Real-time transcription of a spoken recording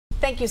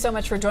Thank you so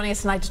much for joining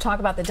us tonight to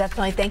talk about the death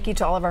penalty. Thank you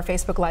to all of our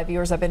Facebook Live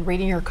viewers. I've been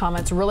reading your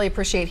comments. Really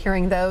appreciate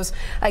hearing those.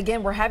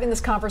 Again, we're having this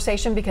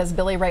conversation because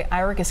Billy Ray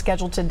Irick is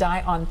scheduled to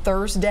die on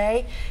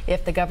Thursday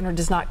if the governor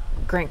does not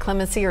grant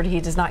clemency or he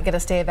does not get a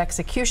stay of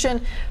execution.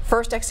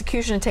 First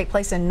execution to take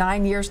place in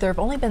 9 years. There have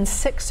only been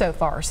 6 so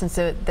far since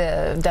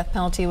the death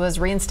penalty was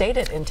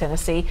reinstated in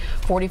Tennessee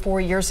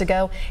 44 years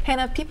ago.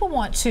 Hannah, if people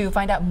want to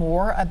find out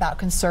more about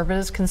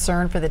conservatives'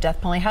 concern for the death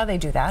penalty, how do they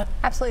do that?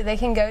 Absolutely. They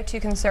can go to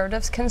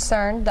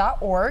conservativesconcern.org.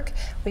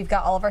 We've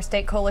got all of our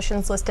state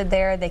coalitions listed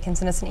there. They can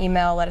send us an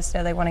email, let us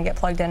know they want to get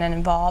plugged in and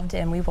involved,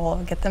 and we will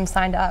get them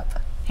signed up.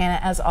 Hannah,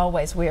 as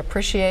always, we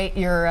appreciate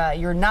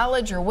your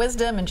knowledge, your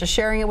wisdom, and just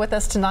sharing it with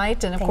us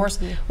tonight. And of course,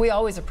 we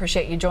always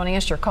appreciate you joining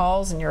us, your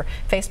calls and your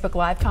Facebook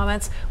Live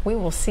comments. We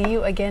will see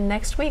you again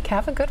next week.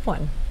 Have a good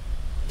one.